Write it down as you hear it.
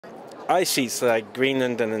ice sheets like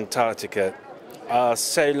Greenland and Antarctica are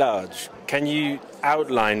so large. Can you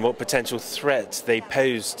outline what potential threats they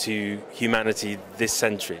pose to humanity this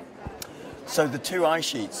century? So the two ice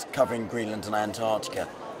sheets covering Greenland and Antarctica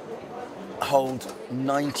hold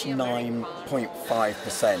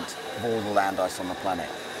 99.5% of all the land ice on the planet.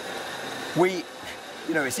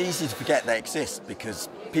 It's easy to forget they exist because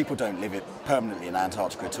people don't live permanently in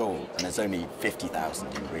Antarctica at all, and there's only 50,000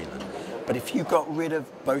 in Greenland. But if you got rid of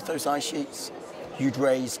both those ice sheets, you'd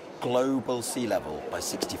raise global sea level by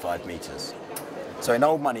 65 meters. So in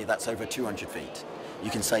old money, that's over 200 feet.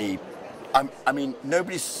 You can say,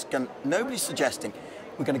 nobody's suggesting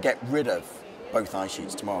we're going to get rid of both ice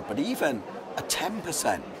sheets tomorrow, but even a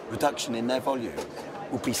 10% reduction in their volume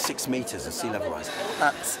would be 6 meters of sea level rise.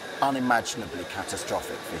 That's unimaginably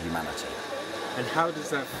catastrophic for humanity. And how does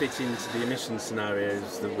that fit into the emission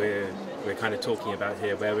scenarios that we're kind of talking about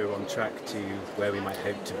here, where we're on track to where we might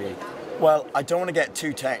hope to be? Well, I don't want to get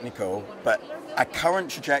too technical, but our current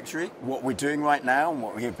trajectory, what we're doing right now and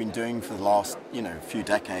what we have been doing for the last few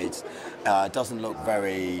decades, doesn't look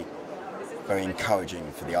very, very encouraging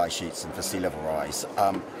for the ice sheets and for sea level rise.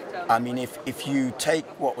 If you take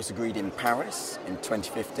what was agreed in Paris in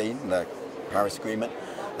 2015, the Paris Agreement,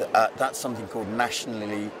 that's something called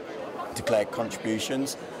nationally declared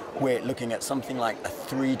contributions. We're looking at something like a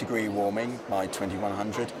 3-degree warming by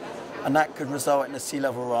 2100, and that could result in a sea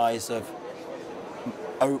level rise of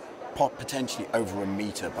potentially over a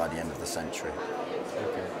meter by the end of the century.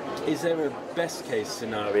 Okay. Is there a best case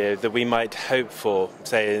scenario that we might hope for,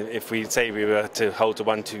 say, if we were to hold to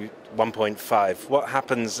 1.5? What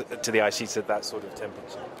happens to the ice sheets at that sort of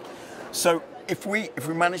temperature? So if we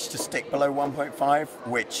manage to stick below 1.5,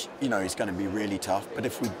 which is going to be really tough, but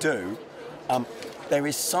if we do, there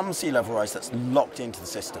is some sea level rise that's locked into the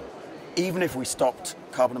system. Even if we stopped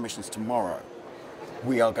carbon emissions tomorrow,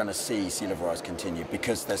 we are going to see sea level rise continue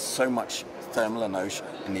because there's so much thermal in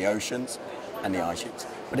the oceans and the ice sheets.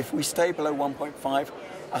 But if we stay below 1.5,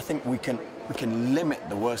 I think we can limit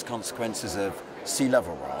the worst consequences of sea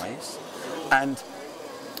level rise. And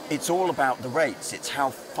it's all about the rates. It's how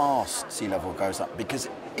fast sea level goes up. Because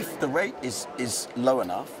if the rate is low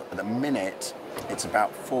enough, at the minute it's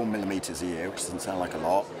about 4 millimeters a year, which doesn't sound like a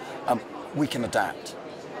lot, we can adapt.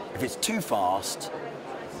 If it's too fast,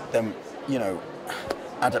 then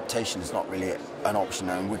adaptation is not really an option,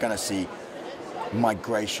 and we're going to see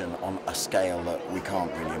migration on a scale that we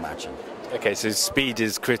can't really imagine. Okay, so speed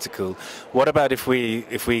is critical. What about if we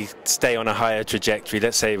stay on a higher trajectory?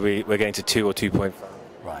 Let's say we're going to 2 or 2.5.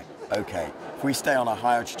 Right. Okay. If we stay on a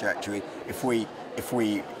higher trajectory, if we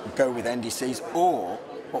go with NDCs or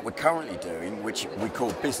what we're currently doing, which we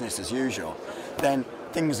call business as usual, then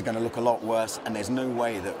things are going to look a lot worse, and there's no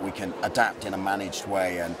way that we can adapt in a managed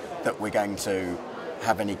way and that we're going to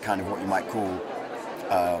have any kind of what you might call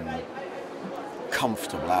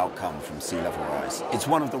comfortable outcome from sea level rise. It's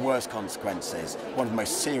one of the worst consequences, one of the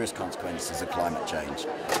most serious consequences of climate change.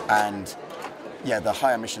 And yeah, the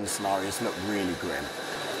high emission scenarios look really grim.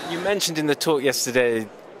 You mentioned in the talk yesterday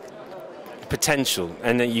potential,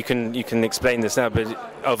 and you can explain this now, but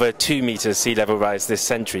of a 2 meter sea level rise this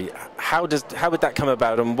century, how would that come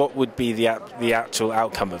about, and what would be the actual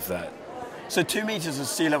outcome of that? So 2 meters of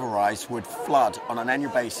sea level rise would flood on an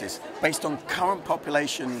annual basis, based on current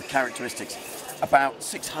population characteristics, about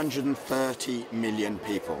 630 million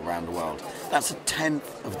people around the world. That's a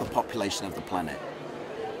tenth of the population of the planet.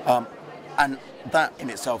 And that in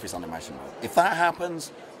itself is unimaginable. If that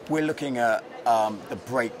happens, we're looking at the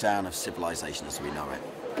breakdown of civilization as we know it.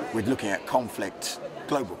 We're looking at conflict,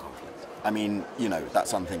 global conflict.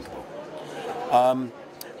 That's unthinkable.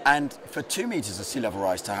 And for 2 meters of sea level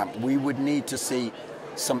rise to happen, we would need to see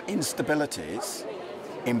some instabilities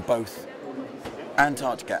in both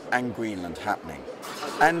Antarctica and Greenland happening.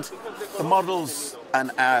 And the models and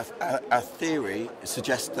our theory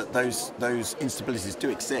suggest that those instabilities do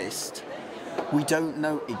exist. We don't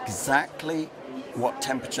know exactly what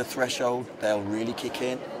temperature threshold they'll really kick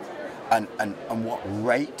in and what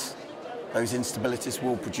rate those instabilities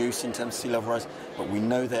will produce in terms of sea level rise, but we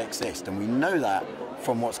know they exist, and we know that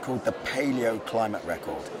from what's called the paleoclimate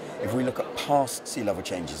record. If we look at past sea level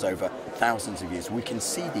changes over thousands of years, we can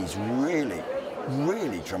see these really,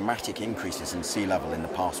 really dramatic increases in sea level in the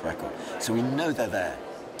past record. So we know they're there.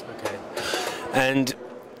 Okay. And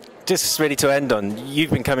just ready to end on,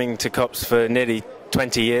 you've been coming to COPs for nearly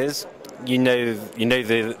 20 years. You know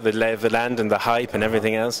the lay of the land and the hype and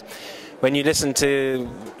everything else. When you listen to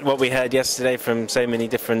what we heard yesterday from so many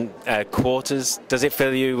different quarters, does it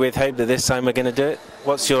fill you with hope that this time we're going to do it?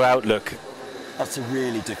 What's your outlook? That's a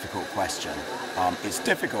really difficult question. It's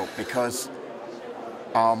difficult because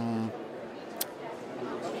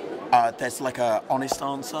There's like a honest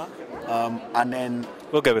answer, and then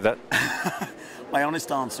We'll go with that. my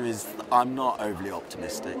honest answer is I'm not overly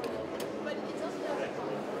optimistic.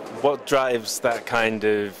 What drives that kind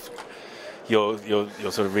of your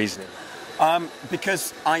sort of reasoning?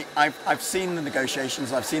 Because I've seen the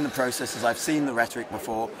negotiations, I've seen the processes, I've seen the rhetoric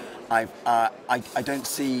before. I don't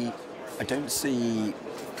see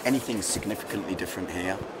anything significantly different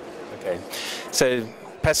here. Okay, so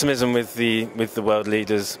pessimism with the world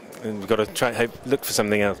leaders, and we've got to try and look for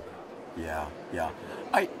something else. Yeah.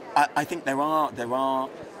 I think there are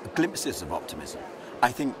glimpses of optimism.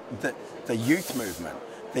 I think that the youth movement,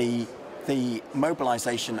 the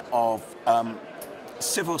mobilisation of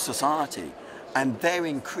civil society, and their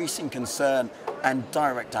increasing concern and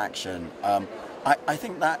direct action. I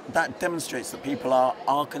think that demonstrates that people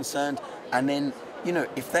are concerned, and then, you know,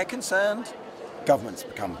 if they're concerned, governments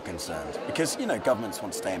become concerned, because, you know, governments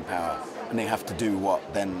want to stay in power and they have to do what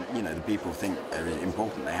then, you know, the people think are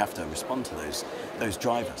important. They have to respond to those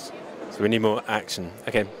drivers. So we need more action.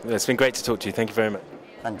 Okay, it's been great to talk to you. Thank you very much.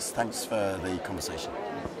 Thanks for the conversation.